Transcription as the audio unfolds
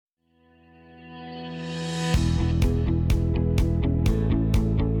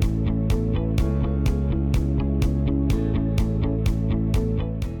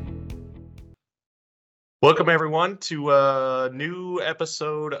Welcome everyone to a new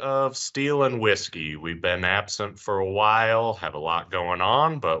episode of Steel and Whiskey. We've been absent for a while, have a lot going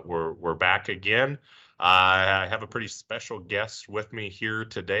on, but we're back again. I have a pretty special guest with me here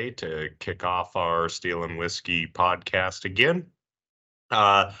today to kick off our Steel and Whiskey podcast again.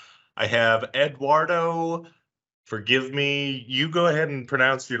 I have Eduardo. Forgive me. You go ahead and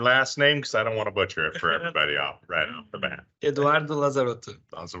pronounce your last name because I don't want to butcher it for everybody off right off the bat. Eduardo Lazarotto.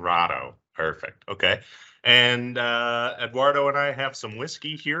 Lazarotto. Perfect. Okay. And Eduardo and I have some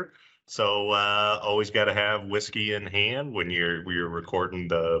whiskey here. So always got to have whiskey in hand when we're recording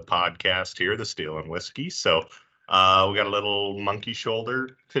the podcast here, the Steel and Whiskey. So we got a little monkey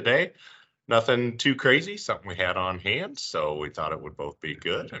shoulder today. Nothing too crazy, something we had on hand. So we thought it would both be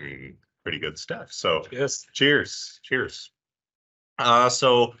good. I mean, pretty good stuff. So Yes. cheers.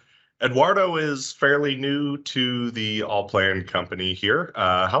 So Eduardo is fairly new to the Allplan company here.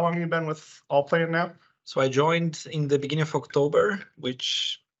 How long have you been with Allplan now? So I joined in the beginning of October,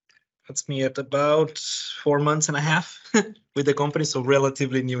 which puts me at about 4 months and a half with the company. So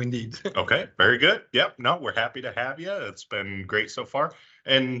relatively new indeed. Okay, very good. Yep. No, we're happy to have you. It's been great so far.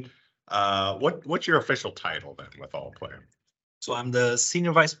 And what's your official title then with Allplan? So I'm the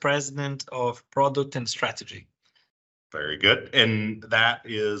Senior Vice President of Product and Strategy. Very good. And that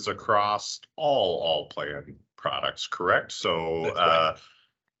is across all Allplan products, correct? So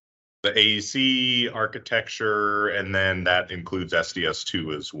the AEC architecture, and then that includes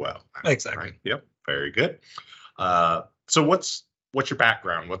SDS2 as well. Exactly. Right? Yep. Very good. So what's your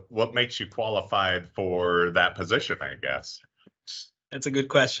background? What makes you qualified for that position, I guess? That's a good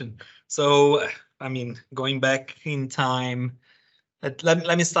question. So, I mean, going back in time,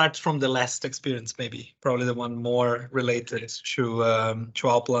 let me start from the last experience, maybe probably the one more related to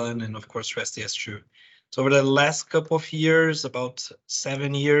Allplan and of course to SDS2. So over the last couple of years, about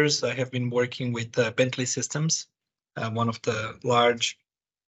 7 years, I have been working with Bentley Systems, one of the large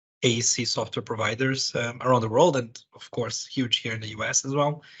AEC software providers around the world, and of course huge here in the US as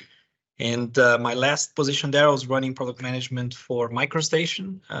well. And my last position there, I was running product management for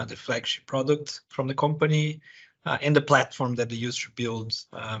MicroStation, the flagship product from the company, and the platform that they use to build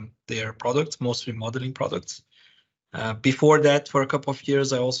their products, mostly modeling products. Before that, for a couple of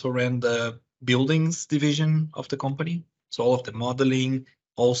years, I also ran the buildings division of the company. So all of the modeling,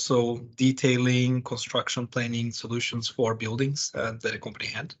 also detailing, construction planning solutions for buildings that the company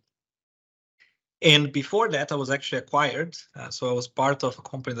had. And before that, I was actually acquired. So I was part of a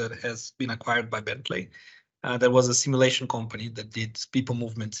company that has been acquired by Bentley. There was a simulation company that did people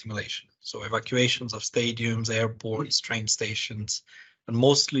movement simulation. So evacuations of stadiums, airports, train stations, and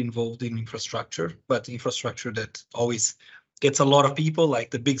mostly involved in infrastructure, but infrastructure that always gets a lot of people,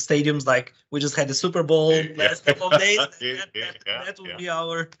 like the big stadiums, like we just had the Super Bowl last couple of days. That would be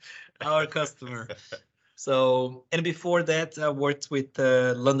our customer. So, and before that, I worked with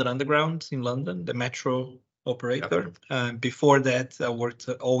London Underground in London, the metro operator. Before that, I worked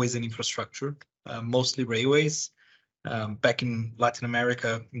always in infrastructure, mostly railways. Back in Latin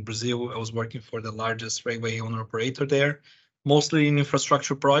America, in Brazil, I was working for the largest railway owner operator there, mostly in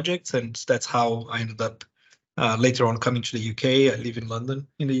infrastructure projects, and that's how I ended up later on coming to the UK. I live in London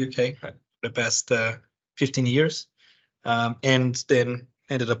in the UK for the past 15 years, and then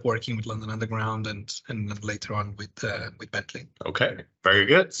ended up working with London Underground and later on with Bentley. Okay, very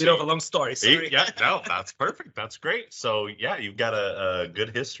good. Bit of a long story. Sorry. Yeah, no, that's perfect. That's great. So yeah, you've got a good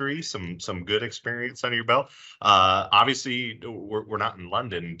history, some good experience under your belt. Obviously, we're not in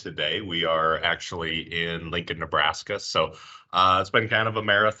London today. We are actually in Lincoln, Nebraska. So it's been kind of a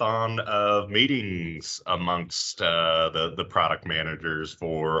marathon of meetings amongst the product managers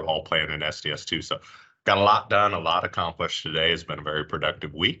for Allplan and SDS2. So got a lot done, a lot accomplished today. It's been a very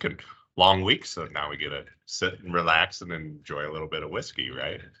productive week and long week. So now we get to sit and relax and enjoy a little bit of whiskey,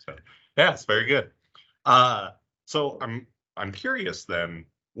 right? So yeah, it's very good. So I'm curious then,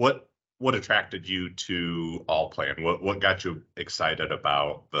 what attracted you to Allplan? What got you excited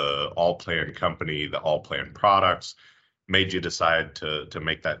about the Allplan company, the Allplan products, made you decide to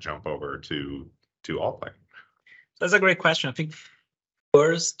make that jump over to Allplan? That's a great question. I think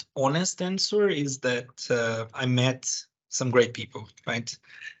first honest answer is that I met some great people, right?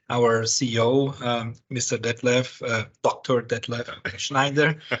 Our CEO, Mr. Detlef, Dr. Detlef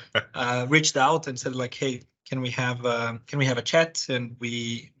Schneider, reached out and said like, "Hey, can we have a chat?" And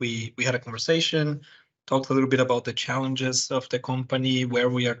we had a conversation, talked a little bit about the challenges of the company, where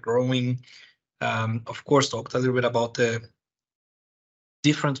we are growing. Of course, talked a little bit about the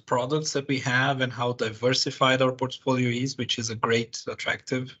different products that we have and how diversified our portfolio is, which is a great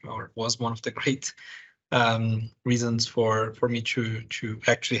attractive, or was one of the great reasons for me to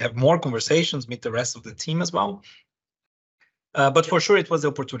actually have more conversations, meet the rest of the team as well. But for sure, it was the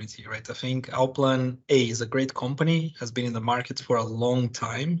opportunity, right? I think Allplan is a great company, has been in the market for a long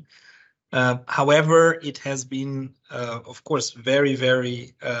time. However, it has been, of course, very,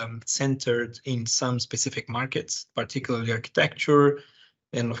 very centered in some specific markets, particularly architecture,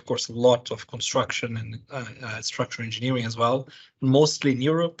 and of course, a lot of construction and structural engineering as well, mostly in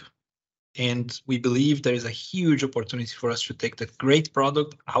Europe. And we believe there is a huge opportunity for us to take that great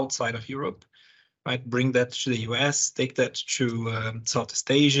product outside of Europe, right? Bring that to the US, take that to Southeast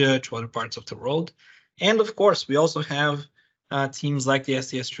Asia, to other parts of the world. And of course, we also have teams like the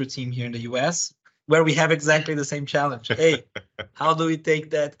STS True team here in the US, where we have exactly the same challenge. Hey, how do we take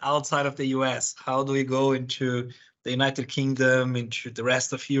that outside of the US? How do we go into the United Kingdom, into the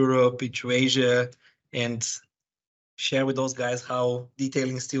rest of Europe, into Asia, and share with those guys how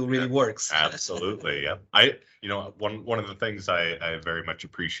detailing steel really works? Absolutely, yeah. One of the things I very much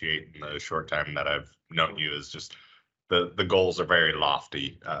appreciate in the short time that I've known you is just the goals are very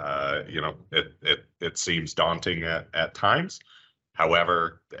lofty. It seems daunting at times.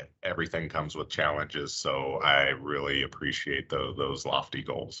 However, everything comes with challenges, so I really appreciate those lofty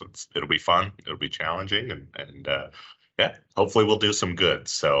goals. It'll be fun, it'll be challenging, and yeah, hopefully we'll do some good.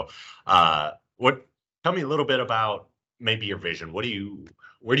 So, tell me a little bit about maybe your vision. Where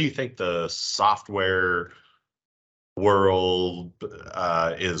do you think the software world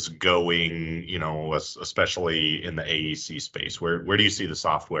is going, especially in the AEC space? Where do you see the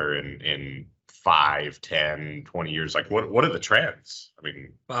software in 5, 10, 20 years? Like what are the trends? I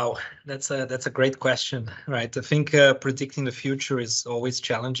mean, wow, that's a great question, right? I think predicting the future is always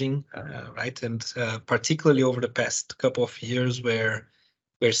challenging, right? And particularly over the past couple of years where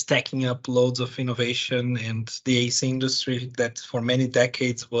we're stacking up loads of innovation, and the AC industry that for many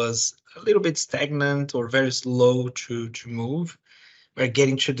decades was a little bit stagnant or very slow to move. We're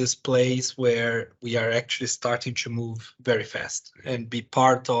getting to this place where we are actually starting to move very fast and be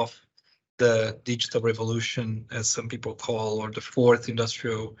part of the digital revolution, as some people call, or the fourth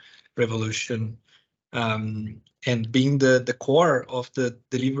industrial revolution, and being the core of the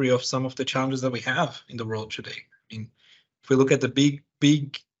delivery of some of the challenges that we have in the world today. I mean, if we look at the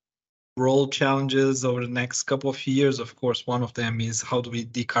big world challenges over the next couple of years, of course, one of them is how do we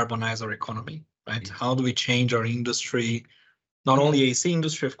decarbonize our economy, right? How do we change our industry, not only AC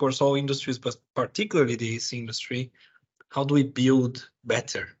industry, of course, all industries, but particularly the AC industry. How do we build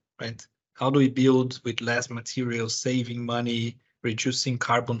better, right? How do we build with less materials, saving money, reducing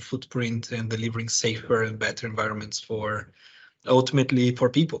carbon footprint, and delivering safer and better environments for ultimately for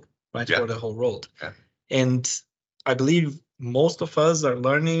people, right? Yeah. For the whole world. Yeah. And I believe most of us are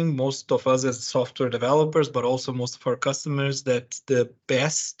learning, most of us as software developers, but also most of our customers, that the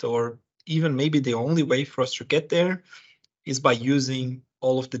best or even maybe the only way for us to get there is by using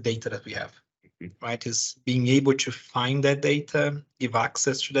all of the data that we have, right? Is being able to find that data, give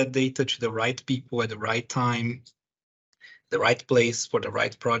access to that data to the right people at the right time, the right place for the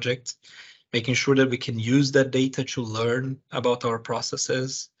right project, making sure that we can use that data to learn about our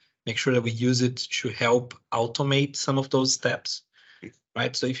processes, make sure that we use it to help automate some of those steps,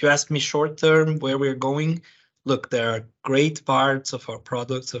 right? So if you ask me short term where we're going, look, there are great parts of our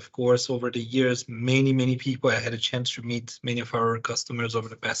products, of course, over the years. Many people, I had a chance to meet many of our customers over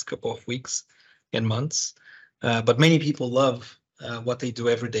the past couple of weeks and months, but many people love what they do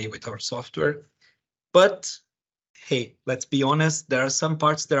every day with our software. But hey, let's be honest, there are some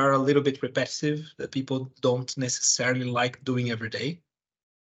parts that are a little bit repetitive that people don't necessarily like doing every day.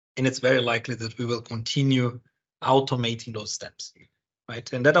 And it's very likely that we will continue automating those steps,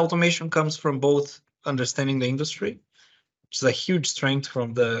 right? And that automation comes from both understanding the industry, which is a huge strength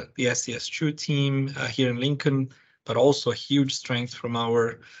from the STS True team here in Lincoln, but also a huge strength from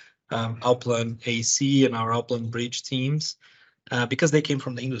our Allplan AC and our Allplan Bridge teams, because they came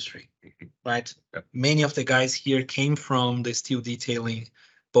from the industry, right? Yep. Many of the guys here came from the steel detailing,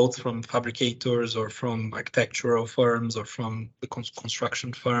 both from fabricators or from architectural firms or from the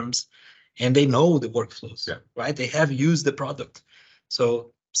construction firms, and they know the workflows, yeah, right? They have used the product.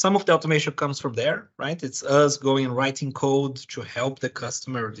 So some of the automation comes from there, right? It's us going and writing code to help the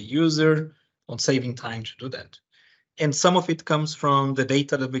customer or the user on saving time to do that. And some of it comes from the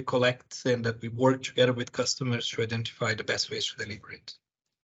data that we collect and that we work together with customers to identify the best ways to deliver it.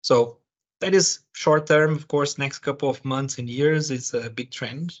 So that is short term. Of course, next couple of months and years is a big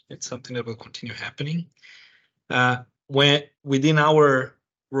trend. It's something that will continue happening. When within our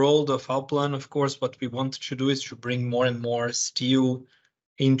world of Allplan, of course, what we want to do is to bring more and more steel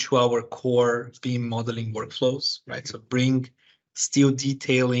into our core BIM modeling workflows, right? So bring still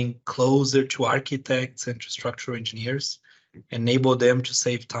detailing closer to architects and to structural engineers, enable them to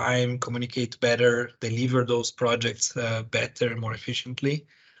save time, communicate better, deliver those projects better and more efficiently.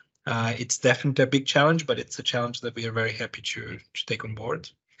 It's definitely a big challenge, but it's a challenge that we are very happy to take on board.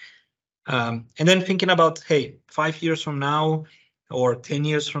 And then thinking about, hey, 5 years from now or 10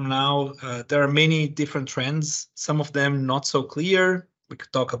 years from now, there are many different trends, some of them not so clear. We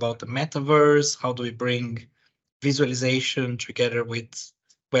could talk about the metaverse. How do we bring visualization together with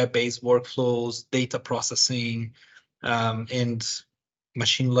web-based workflows, data processing, and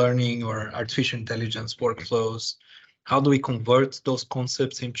machine learning or artificial intelligence workflows? How do we convert those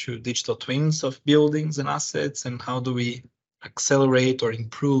concepts into digital twins of buildings and assets? And how do we accelerate or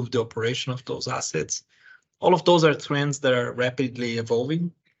improve the operation of those assets? All of those are trends that are rapidly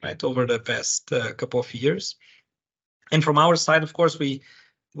evolving, right, over the past couple of years. And from our side, of course, we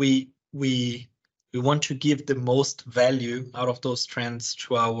want to give the most value out of those trends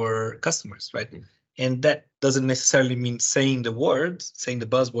to our customers, right? And that doesn't necessarily mean saying the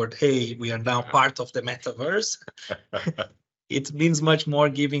buzzword, hey, we are now part of the metaverse. It means much more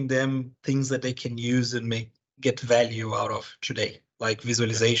giving them things that they can use and get value out of today, like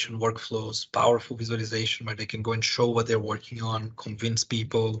visualization workflows, powerful visualization where they can go and show what they're working on, convince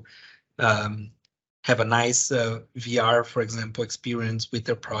people, have a nice VR, for example, experience with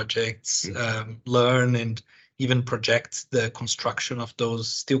their projects, learn and even project the construction of those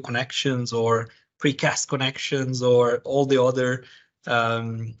steel connections or precast connections or all the other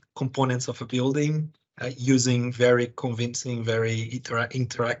components of a building using very convincing, very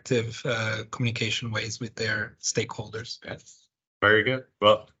interactive communication ways with their stakeholders. Yes. Very good.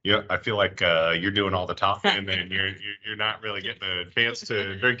 Well, yeah, I feel like you're doing all the talking, and you're not really getting a chance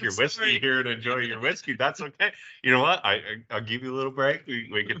to drink your whiskey here and enjoy your whiskey. That's okay. You know what? I'll give you a little break.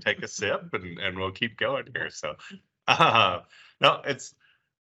 We can take a sip, and we'll keep going here. So, no, it's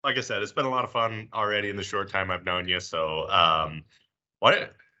like I said, it's been a lot of fun already in the short time I've known you. So,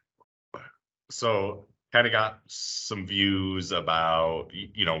 kind of got some views about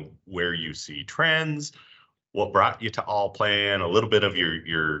where you see trends. What brought you to Allplan, a little bit of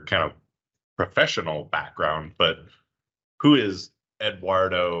your kind of professional background, but who is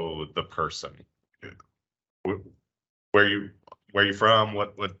Eduardo the person? Where you from?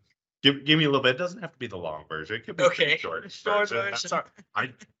 What give me a little bit. It doesn't have to be the long version. It could be okay. Short version.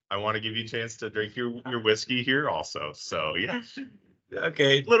 I want to give you a chance to drink your whiskey here also. So yeah.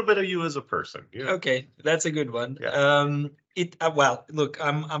 Okay. A little bit of you as a person. Yeah. Okay, that's a good one. Yeah. Well, look,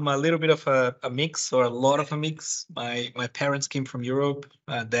 I'm a little bit of a mix, or a lot of a mix. My parents came from Europe.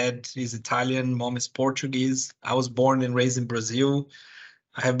 Dad is Italian, mom is Portuguese. I was born and raised in Brazil.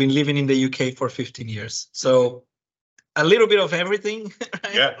 I have been living in the UK for 15 years. So a little bit of everything.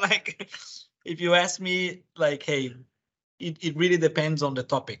 Right? Yeah. Like if you ask me, like, hey, it really depends on the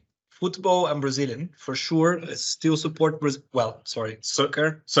topic. Football, I'm Brazilian for sure. I still support Brazil. Well, sorry,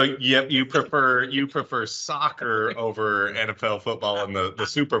 soccer. So yep, you prefer soccer over NFL football and the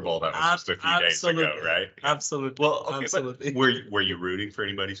Super Bowl that was just a few days ago, right? Absolutely. Well, okay, absolutely. Were you rooting for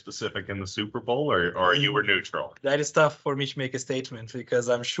anybody specific in the Super Bowl, or you were neutral? That is tough for me to make a statement because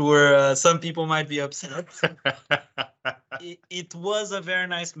I'm sure some people might be upset. It was a very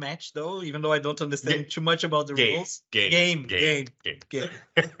nice match, though, even though I don't understand too much about the rules. Game. Very good.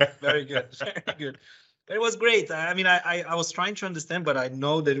 Very good. It was great. I mean, I was trying to understand, but I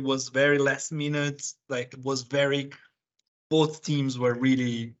know that it was very last minute. Like, it was both teams were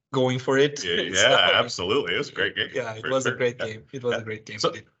really going for it. Yeah, So, absolutely. It was a great game. Yeah, it was a great game. It was a great game.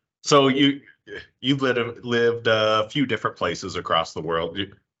 So you've lived a few different places across the world.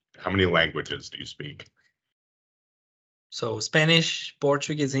 How many languages do you speak? So Spanish,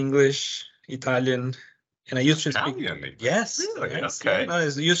 Portuguese, English, Italian, and I used to speak. Italian? Yes. Really? Yes. Okay. I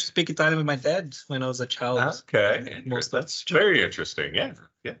used to speak Italian with my dad when I was a child. Okay. That's very interesting. Yeah.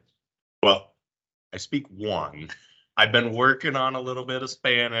 Yeah. Well, I speak one. I've been working on a little bit of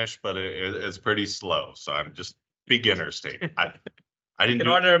Spanish, but it's pretty slow. So I'm just beginner stage. I didn't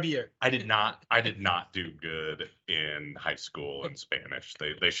order a beer. I did not do good in high school in Spanish.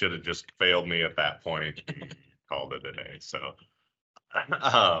 They should have just failed me at that point and called it a day. So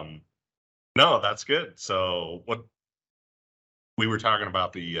no, that's good. So what we were talking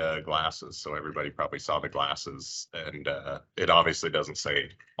about the glasses. So everybody probably saw the glasses, and it obviously doesn't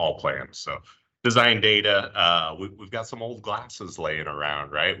say Allplan. So design data. We've got some old glasses laying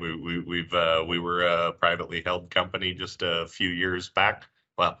around, right? We were a privately held company just a few years back.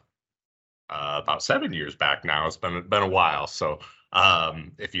 Well, about 7 years back now. It's been a while. So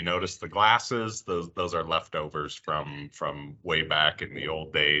if you notice the glasses, those are leftovers from way back in the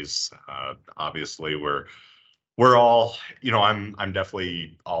old days. Obviously, we're we're all, I'm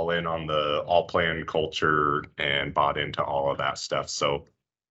definitely all in on the all plan culture and bought into all of that stuff. So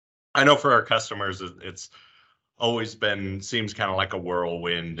I know for our customers, it's always been seems kind of like a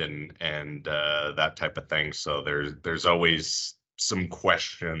whirlwind and that type of thing. So there's always some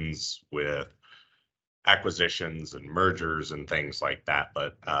questions with acquisitions and mergers and things like that.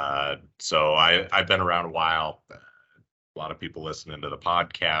 But so I've been around a while. A lot of people listening to the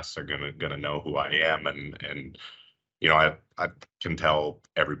podcast are gonna know who I am, and I can tell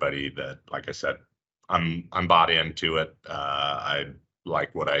everybody that, like I said, I'm bought into it. I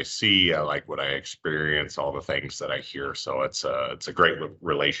like what I see. I like what I experience. All the things that I hear. So it's a great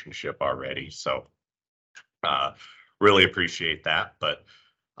relationship already. So really appreciate that. But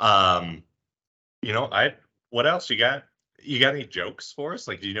I what else you got? You got any jokes for us?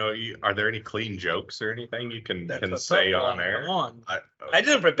 Like, are there any clean jokes or anything you can say on air? Come on. I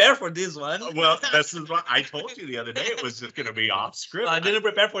didn't prepare for this one. Well, this is what I told you the other day. It was just going to be off script. I didn't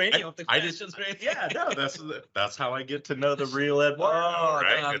prepare for any of the questions. Yeah, no, that's how I get to know the real Eduardo,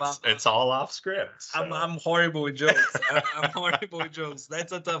 right? It's all off script. So. I'm horrible with jokes. I'm horrible with jokes.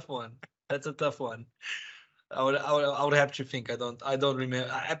 That's a tough one. I would have to think. I don't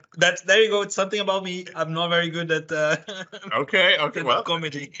remember. There you go. It's something about me. I'm not very good at okay. Well,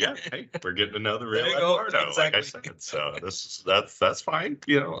 comedy. Yeah. Hey, we're getting to know the real Eduardo, exactly. Like I said. So that's fine.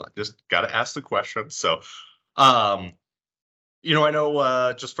 I just got to ask the question. So, I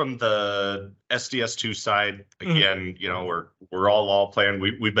know just from the SDS2 side, again, we're all playing.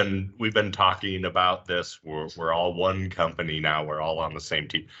 We've been talking about this. We're all one company now. We're all on the same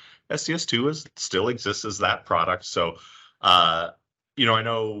team. SDS2 still exists as that product. So, I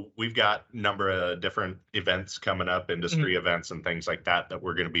know we've got a number of different events coming up, industry events and things like that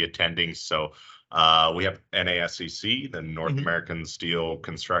we're going to be attending. So we have NASCC, the North American Steel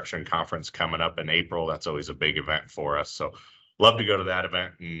Construction Conference, coming up in April. That's always a big event for us. So love to go to that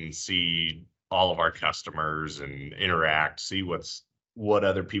event and see all of our customers and interact, see what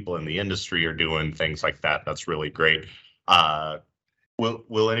other people in the industry are doing, things like that. That's really great.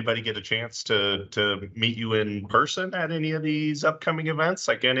 Will anybody get a chance to meet you in person at any of these upcoming events,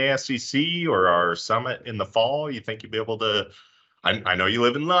 like NASCC or our summit in the fall? You think you'd be able to? I know you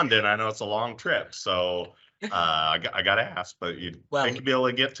live in London. I know it's a long trip, so I got to ask. But think you'd be able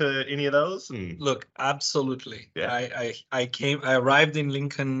to get to any of those? And look, absolutely. Yeah. I arrived in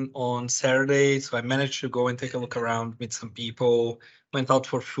Lincoln on Saturday, so I managed to go and take a look around, meet some people, went out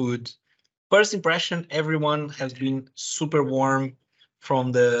for food. First impression, everyone has been super warm.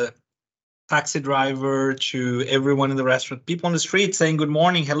 From the taxi driver to everyone in the restaurant, people on the street saying good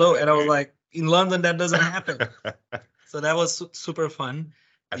morning, hello. And I was like, in London, that doesn't happen. So that was super fun.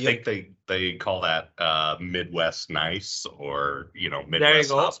 I think they call that Midwest nice, or Midwest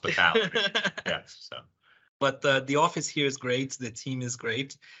hospitality. Yeah. So. But the office here is great. The team is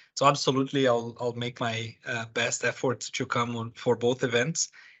great. So absolutely, I'll make my best effort to come on for both events.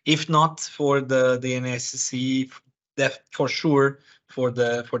 If not for the NASCC, for sure. For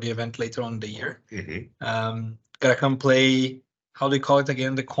the event later on in the year. Gotta come play, how do you call it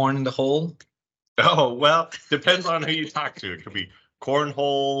again? The corn in the hole? Oh, well, depends on who you talk to. It could be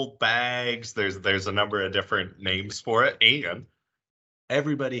cornhole, bags. There's a number of different names for it. And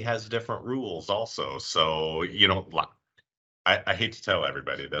everybody has different rules also. So, I hate to tell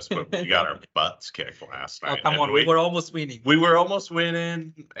everybody this, but we got our butts kicked last night. Oh, come on, we were almost winning. We were almost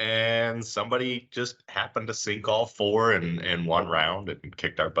winning, and somebody just happened to sink all four in one round and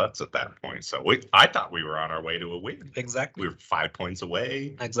kicked our butts at that point. So I thought we were on our way to a win. Exactly. We were 5 points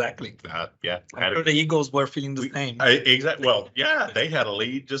away. Exactly. Yeah. I'm sure the Eagles were feeling the same. Exactly. Well, yeah, they had a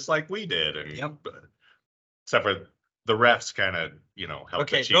lead just like we did, and except for the refs kind of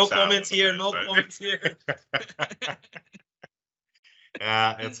helped. Okay, no comments here. No comments here.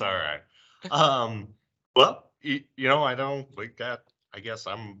 Yeah, it's all right. Well, I don't like that. I guess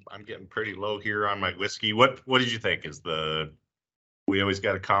I'm getting pretty low here on my whiskey. What did you think? We always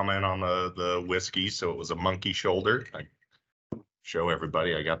got to comment on the whiskey, so it was a Monkey Shoulder. I show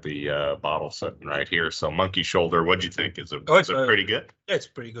everybody. I got the bottle sitting right here. So Monkey Shoulder. What'd you think? Is it pretty good? Yeah, it's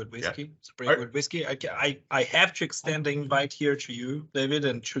pretty good whiskey. Yeah. It's a pretty good whiskey. I have to extend the invite here to you, David,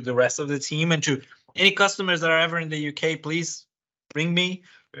 and to the rest of the team, and to any customers that are ever in the UK. Please bring me.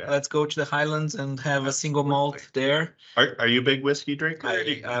 Yeah. Let's go to the Highlands and have a single malt there. Are you a big whiskey drinker?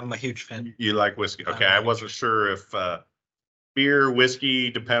 I'm a huge fan. You like whiskey? Okay, I wasn't sure if beer, whiskey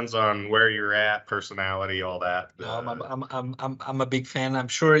depends on where you're at, personality, all that. I'm a big fan. I'm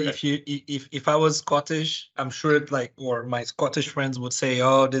sure if I was Scottish, I'm sure or my Scottish friends would say,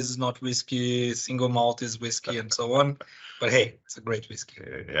 oh, this is not whiskey, single malt is whiskey, and so on. But hey, it's a great whiskey.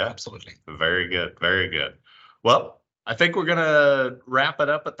 Yeah, absolutely. Very good, very good. Well, I think we're gonna wrap it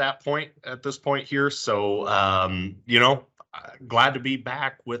up at this point here. So, glad to be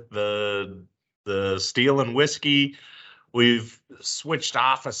back with the Steel and Whiskey. We've switched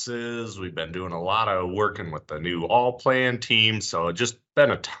offices. We've been doing a lot of working with the new All Plan team. So just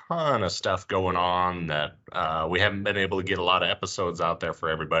been a ton of stuff going on that we haven't been able to get a lot of episodes out there for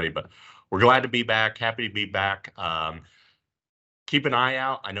everybody. But we're glad to be back. Happy to be back. Keep an eye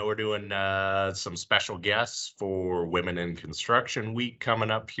out. I know we're doing some special guests for Women in Construction Week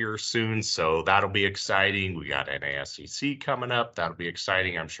coming up here soon, so that'll be exciting. We got NASCC coming up. That'll be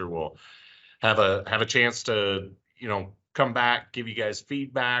exciting. I'm sure we'll have a chance to come back, give you guys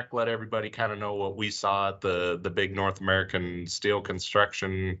feedback, let everybody kind of know what we saw at the big North American Steel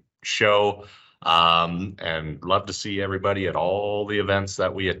Construction Show. And love to see everybody at all the events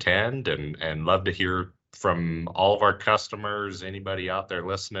that we attend, and love to hear from all of our customers. Anybody out there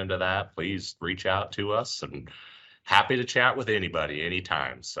listening to that, please reach out to us, and happy to chat with anybody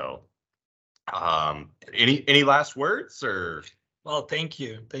anytime. So any last words? Or Well, thank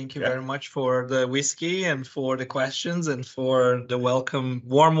you very much for the whiskey and for the questions and for the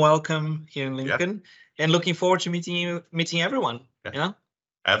warm welcome here in Lincoln, and looking forward to meeting everyone.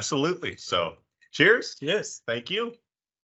 Absolutely. So cheers. Yes. Thank you.